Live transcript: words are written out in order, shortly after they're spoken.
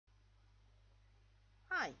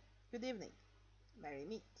Good evening, merry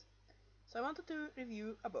meet. So I wanted to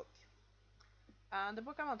review a book, and the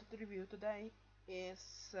book I wanted to review today is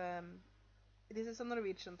this is a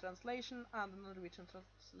Norwegian translation, and the Norwegian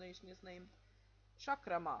translation is named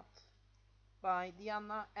Chakra Mat by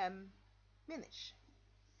Deanna M. Minich.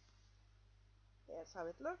 Here's how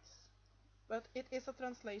it looks, but it is a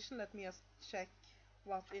translation. Let me just check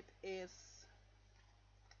what it is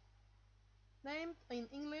named in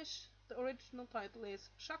English. The original title is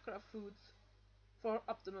Chakra Foods for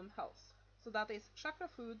Optimum Health. So that is Chakra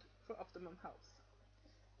Food for Optimum Health.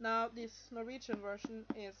 Now this Norwegian version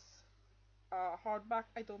is hardback.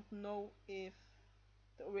 I don't know if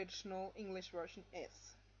the original English version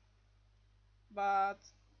is. But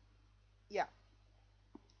yeah.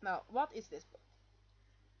 Now, what is this book?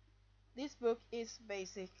 This book is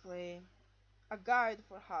basically a guide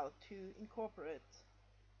for how to incorporate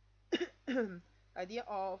the idea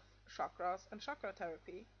of chakras and chakra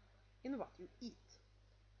therapy in what you eat.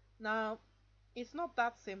 Now, it's not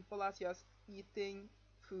that simple as just eating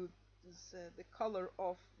food, the color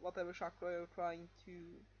of whatever chakra you're trying to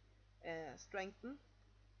strengthen,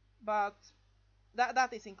 but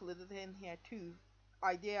that is included in here too.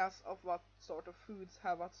 Ideas of what sort of foods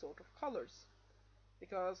have what sort of colors,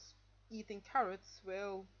 because eating carrots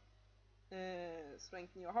will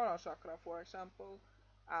strengthen your Hara chakra, for example,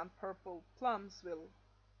 and purple plums will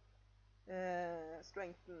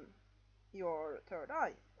strengthen your third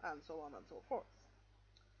eye, and so on and so forth.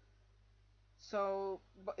 So,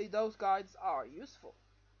 but those guides are useful.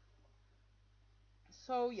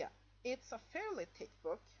 So yeah, it's a fairly thick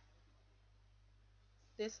book.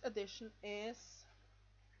 This edition is,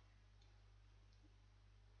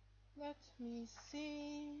 let me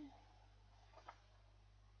see,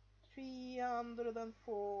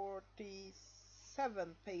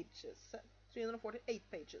 347 pages,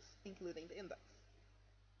 348 pages, including the index.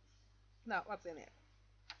 Now, what's in here?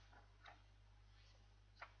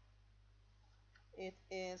 It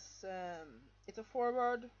is, it's a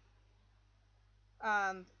foreword,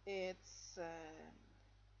 and it's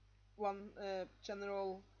one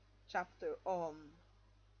general chapter on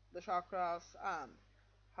the chakras and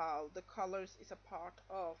how the colors is a part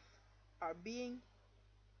of our being,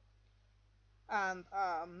 and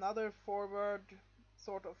another forward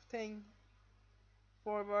sort of thing,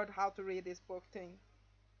 forward how to read this book thing.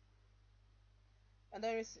 And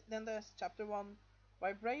there's chapter 1,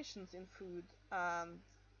 vibrations in food, and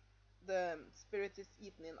the spirit is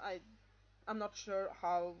eaten in. I'm not sure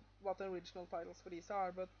what the original titles for these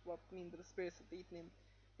are, but what mean the spirits is eaten in,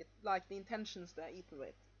 it like the intentions they're eaten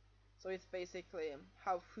with. So it's basically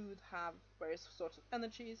how food have various sorts of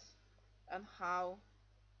energies, and how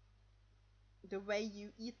the way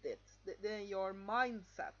you eat it, your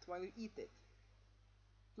mindset while you eat it,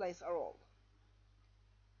 plays a role.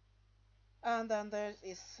 And then there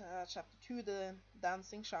is chapter 2, the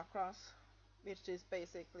dancing chakras, which is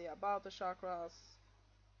basically about the chakras,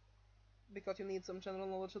 because you need some general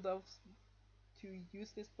knowledge of those to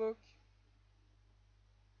use this book.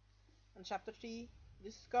 And chapter 3,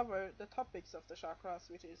 discover the topics of the chakras,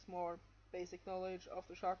 which is more basic knowledge of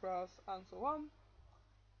the chakras and so on.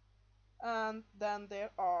 And then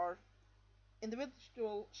there are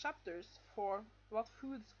individual chapters for what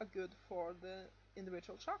foods are good for the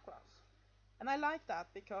individual chakras. And I like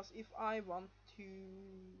that, because if I want to,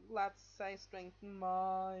 let's say, strengthen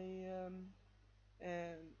my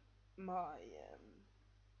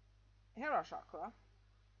Hera chakra,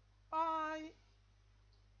 I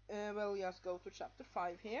will just go to chapter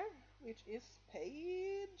 5 here, which is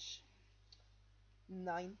page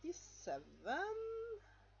 97.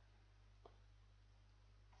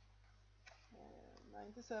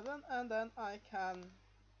 97, and then I can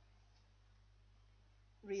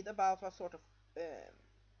read about what sort of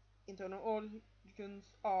internal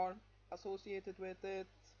organs are associated with it.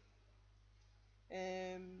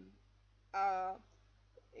 A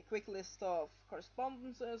quick list of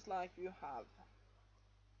correspondences, like you have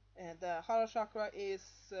the Hara chakra is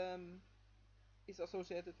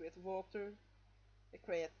associated with water,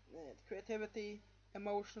 creativity,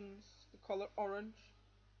 emotions, the color orange,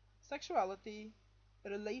 sexuality,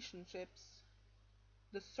 relationships,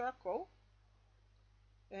 the circle,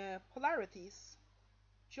 polarities,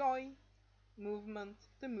 joy, movement,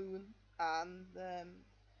 the moon, and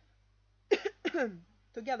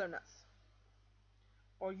togetherness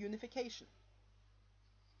or unification.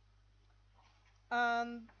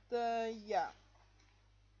 And yeah,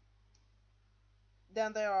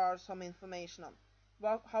 then there are some information on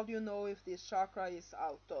how do you know if this chakra is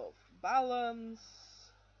out of balance,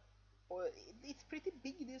 or it's pretty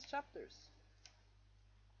big, these chapters.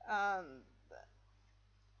 And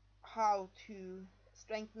how to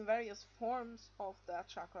strengthen various forms of the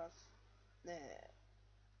chakras.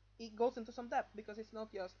 It goes into some depth because it's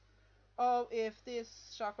not just, oh, if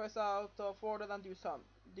this chakra is out of order, then do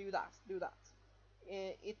that.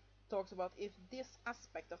 It talks about if this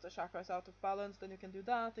aspect of the chakra is out of balance, then you can do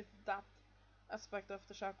that. If that aspect of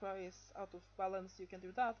the chakra is out of balance, you can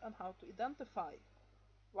do that, and how to identify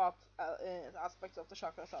what aspects of the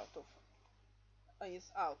chakra is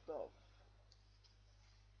out of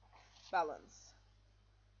balance.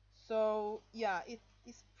 So yeah, it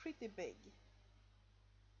is pretty big,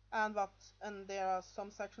 and there are some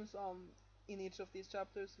sections on in each of these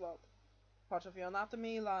chapters about parts of your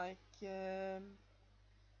anatomy, like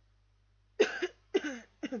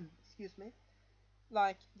excuse me,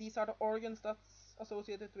 like these are the organs that's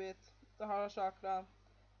associated with the Hara chakra: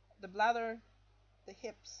 the bladder, the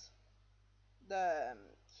hips, the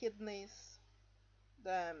kidneys,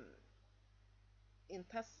 the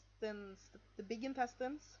intestines, the big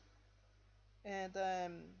intestines, and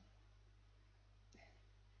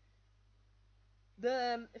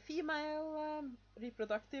the female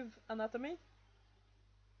reproductive anatomy.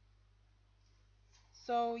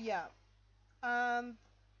 So yeah, and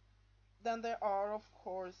then there are of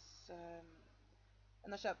course and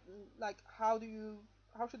like how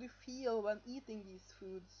should you feel when eating these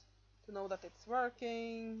foods to know that it's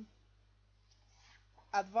working,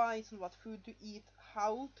 advice on what food to eat,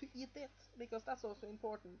 how to eat it, because that's also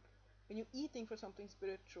important when you're eating for something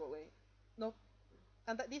spiritually. Not,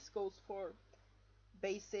 and that this goes for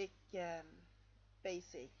basic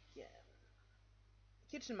basic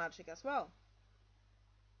kitchen magic as well.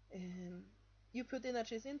 You put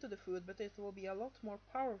energies into the food, but it will be a lot more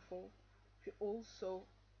powerful if you also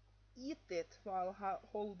eat it while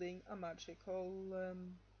holding a magical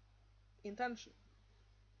intention.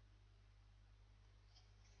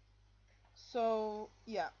 So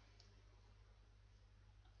yeah,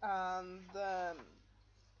 and yeah,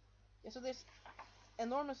 so there's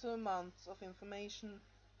enormous amounts of information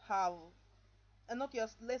how, and not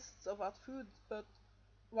just lists of what food, but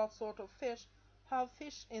what sort of fish, how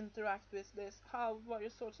fish interact with this, how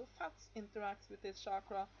various sorts of fats interact with this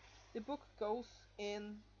chakra. The book goes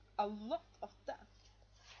in a lot of that.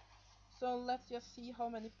 So let's just see how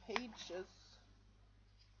many pages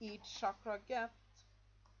each chakra gets.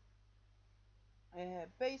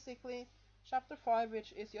 Basically, chapter 5,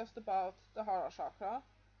 which is just about the Hara chakra,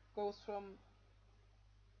 goes from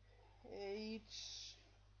page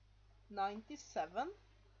 97,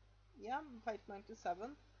 yeah, page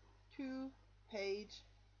 97, to page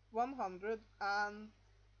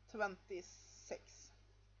 126.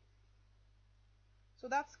 So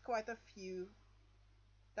that's quite a few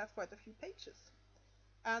pages.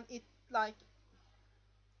 And it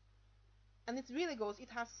really goes, it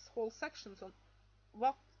has whole sections on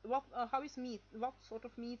how is meat, what sort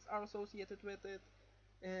of meats are associated with it,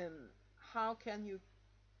 how can you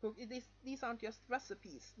cook it. These aren't just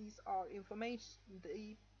recipes, these are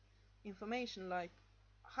information like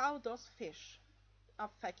how does fish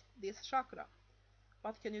affect this chakra,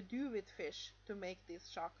 what can you do with fish to make this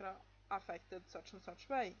chakra affected such and such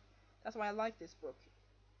way. That's why I like this book.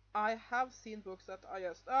 I have seen books that are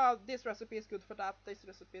just, oh, this recipe is good for that, this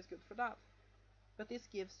recipe is good for that. But this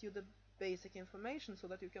gives you the basic information so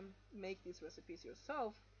that you can make these recipes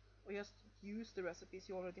yourself, or just use the recipes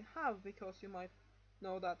you already have, because you might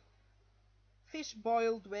know that fish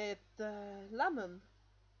boiled with lemon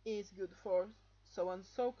is good for so and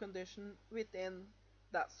so condition within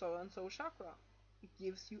that so and so chakra. It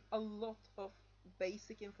gives you a lot of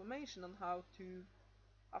basic information on how to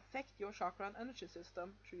affect your chakra and energy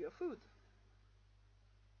system through your food.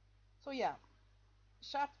 So yeah,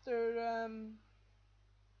 chapter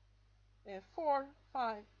 4,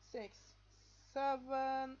 5, 6,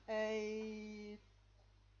 7, 8,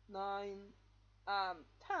 9, and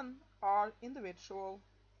 10 are individual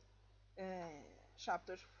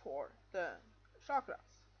chapters for the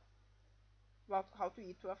chakras. About how to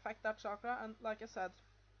eat to affect that chakra, and like I said,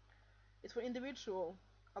 it's for individual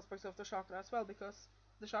aspects of the chakra as well, because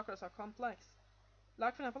the chakras are complex.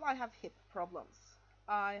 Like for example, I have hip problems.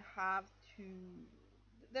 I have to.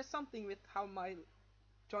 There's something with how my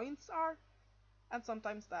joints are, and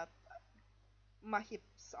sometimes that my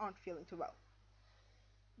hips aren't feeling too well.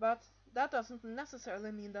 But that doesn't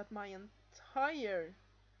necessarily mean that my entire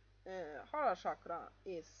Hara chakra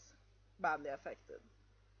is badly affected.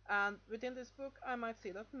 And within this book, I might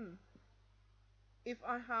say that, if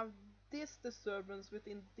I have this disturbance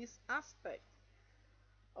within this aspect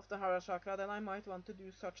of the Hara chakra, then I might want to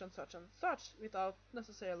do such and such and such without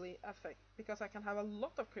necessarily affect, because I can have a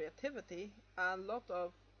lot of creativity and a lot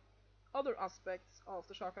of other aspects of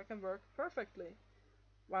the chakra can work perfectly,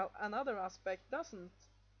 while another aspect doesn't.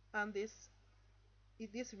 And this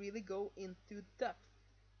really go into depth.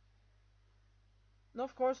 And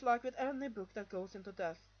of course, like with any book that goes into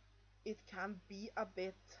depth, it can be a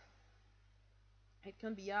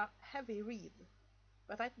heavy read.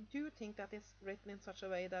 But I do think that it's written in such a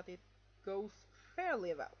way that it goes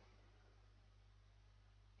fairly well.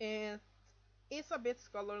 It is a bit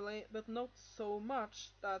scholarly, but not so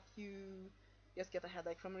much that you just get a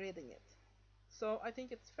headache from reading it. So I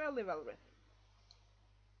think it's fairly well written.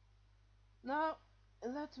 Now,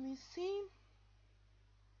 let me see.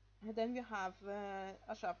 And then we have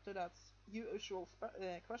a chapter that's usual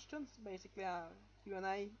questions, basically a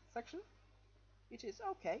Q&A section, which is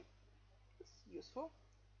okay. It's useful,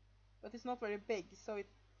 but it's not very big, so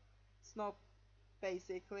it's not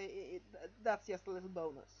basically, that's just a little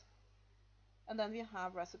bonus. And then we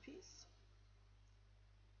have recipes,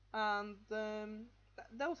 and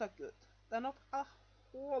those are good. They're not a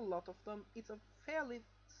whole lot of them. It's a fairly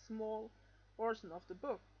small portion of the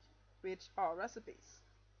book which are recipes.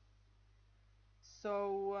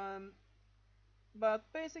 So, but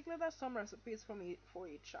basically there's some recipes for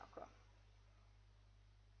each chakra.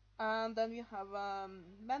 And then we have a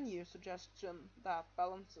menu suggestion that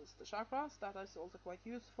balances the chakras. That is also quite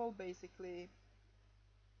useful. Basically,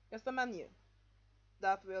 just a menu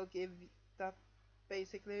that will that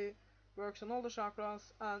basically works on all the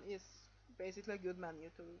chakras and is basically a good menu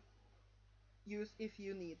to use if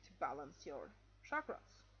you need to balance your chakras.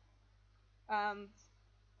 And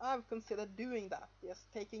I've considered doing that,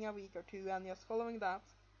 just taking a week or two and just following that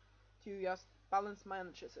to just balance my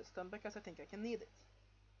energy system, because I think I can need it.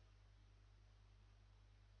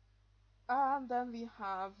 And then we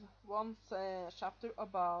have one chapter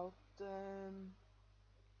about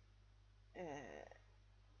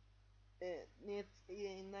it's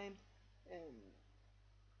named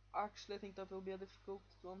actually I think that will be a difficult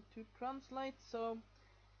one to translate. So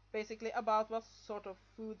basically about what sort of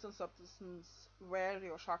foods and substances wear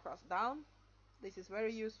your chakras down. This is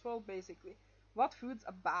very useful. Basically, what foods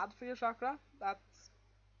are bad for your chakra? That's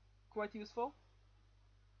quite useful.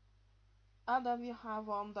 And then we have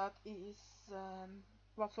one that is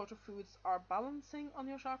what sort of foods are balancing on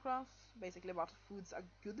your chakras. Basically, what foods are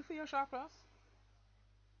good for your chakras.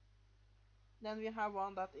 Then we have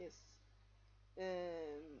one that is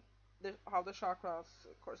how the chakras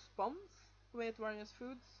corresponds with various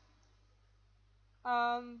foods.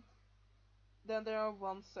 And then there are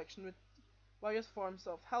one section with various forms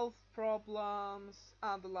of health problems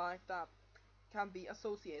and the like that can be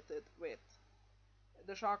associated with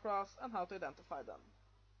the chakras and how to identify them.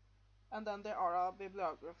 And then there are a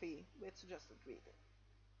bibliography with suggested reading.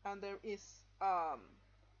 And there is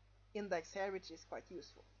index here which is quite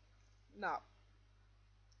useful. Now,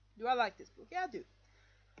 do I like this book? Yeah, I do.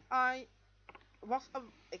 I was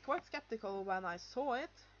quite skeptical when I saw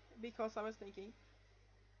it, because I was thinking,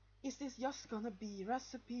 is this just gonna be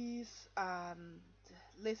recipes and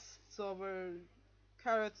lists over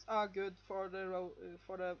carrots are good for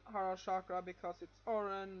the Hara chakra because it's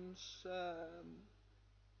orange,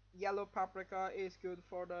 yellow paprika is good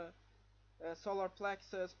for the solar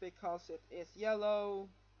plexus because it is yellow,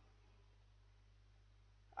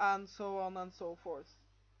 and so on and so forth.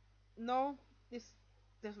 No,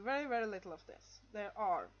 there's very, very little of this.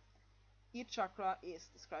 Each chakra is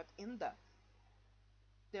described in depth.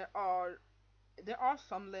 There are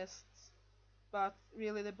some lists, but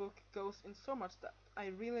really the book goes in so much depth. I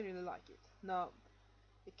really, really like it. Now,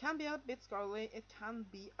 it can be a bit scholarly, it can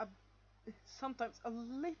be sometimes a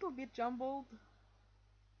little bit jumbled,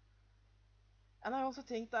 and I also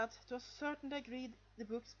think that to a certain degree the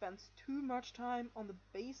book spends too much time on the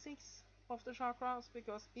basics of the chakras,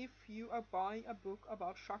 because if you are buying a book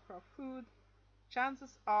about chakra food,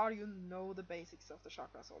 chances are you know the basics of the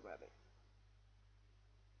chakras already.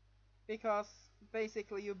 Because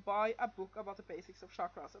basically you buy a book about the basics of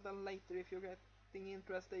chakras, and then later if you're getting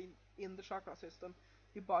interested in the chakra system,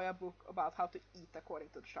 you buy a book about how to eat according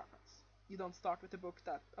to the chakras. You don't start with a book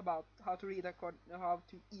about how to eat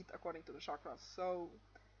according to the chakras. So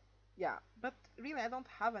yeah, but really I don't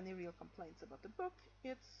have any real complaints about the book.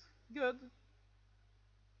 It's good.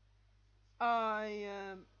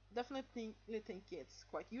 I definitely think it's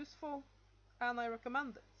quite useful, and I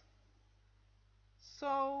recommend it.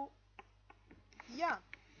 So yeah,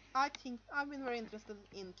 I think I've been very interested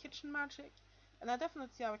in kitchen magic, and I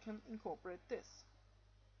definitely see how I can incorporate this.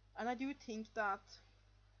 And I do think that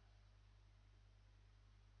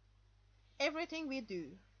everything we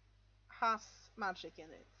do has magic in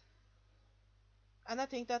it. And I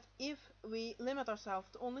think that if we limit ourselves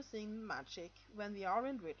to only seeing magic when we are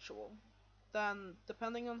in ritual, then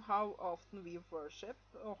depending on how often we worship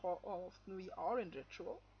or how often we are in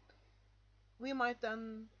ritual, we might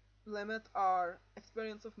then limit our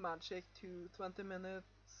experience of magic to 20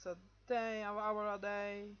 minutes a day, an hour a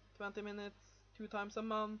day, 20 minutes 2 times a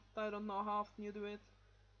month. I don't know how often you do it.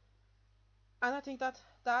 And I think that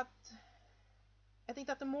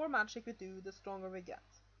the more magic we do, the stronger we get.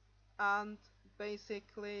 And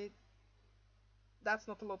basically, that's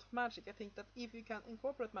not a lot of magic. I think that if you can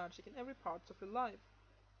incorporate magic in every part of your life,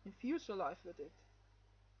 infuse your life with it,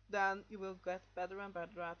 then you will get better and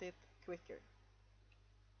better at it quicker.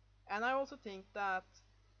 And I also think that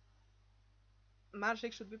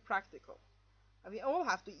magic should be practical. And we all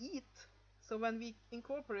have to eat. So when we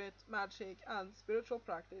incorporate magic and spiritual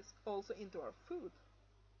practice also into our food,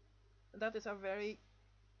 that is a very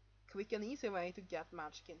quick and easy way to get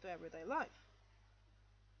magic into everyday life.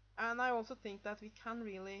 And I also think that we can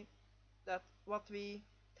really, that what we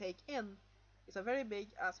take in is a very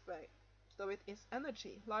big aspect. So it is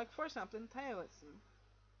energy. Like for example in Taoism,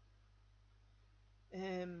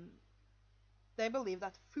 they believe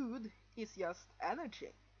that food is just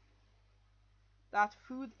energy. That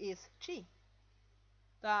food is chi.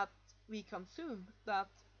 That we consume. That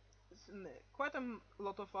quite a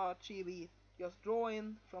lot of our chi we just draw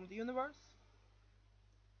in from the universe.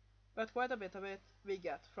 But quite a bit of it we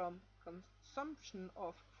get from consumption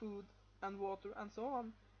of food and water and so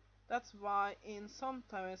on. That's why in some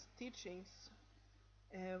Taoist teachings,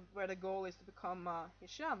 where the goal is to become a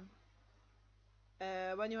Hishan,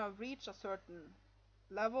 when you have reached a certain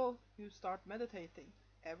level, you start meditating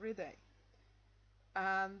every day.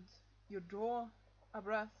 And you draw a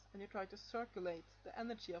breath and you try to circulate the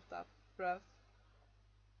energy of that breath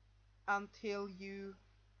until you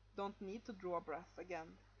don't need to draw a breath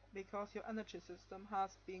again, because your energy system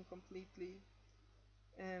has been completely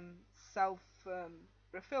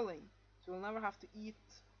self-refilling. So you'll never have to eat,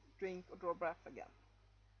 drink, or draw breath again,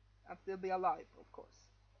 and still be alive, of course.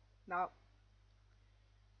 Now,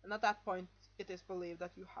 and at that point, it is believed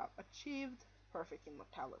that you have achieved perfect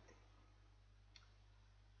immortality.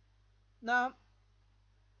 Now,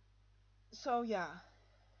 so yeah,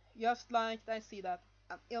 just like I see that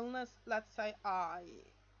an illness, let's say I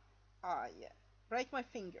break my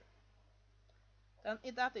finger, then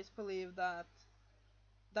that is believed that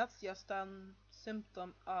that's just a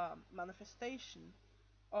symptom, a manifestation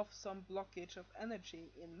of some blockage of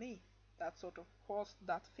energy in me that sort of caused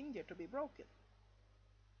that finger to be broken.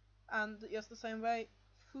 And just the same way,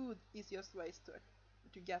 food is just ways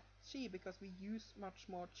to get chi, because we use much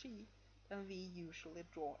more chi than we usually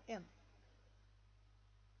draw in.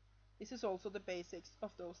 This is also the basics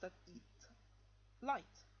of those that eat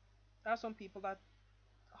light. There are some people that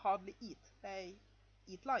hardly eat. They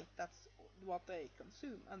eat light. That's what they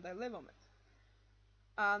consume, and they live on it.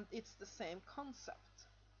 And it's the same concept.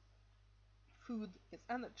 Food is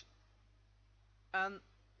energy. And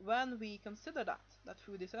when we consider that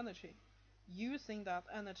food is energy, using that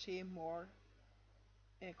energy more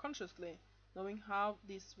consciously, knowing how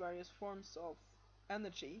these various forms of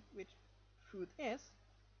energy, which food is,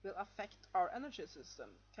 will affect our energy system,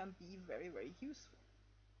 can be very, very useful.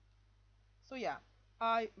 So yeah,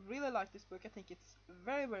 I really like this book. I think it's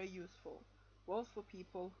very, very useful, both for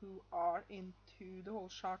people who are into the whole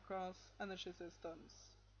chakras, energy systems,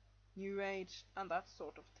 New Age, and that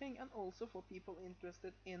sort of thing, and also for people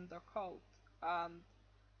interested in the occult and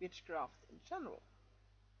witchcraft in general.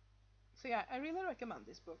 So yeah, I really recommend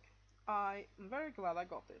this book. I'm very glad I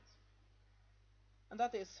got it. And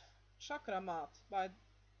that is Chakra Math by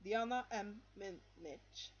Deanna M.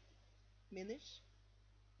 Minich. Minich?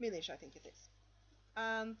 Minich, I think it is.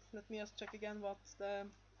 And let me just check again what the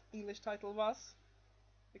English title was,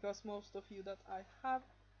 because most of you that I have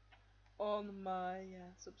on my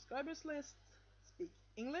subscribers list speak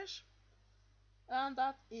English. And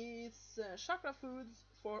that is Chakra Foods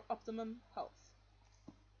for Optimum Health.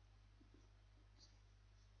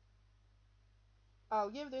 I'll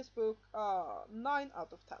give this book a 9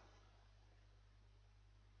 out of 10.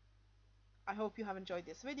 I hope you have enjoyed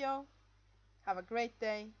this video. Have a great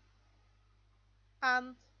day,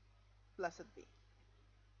 and blessed be.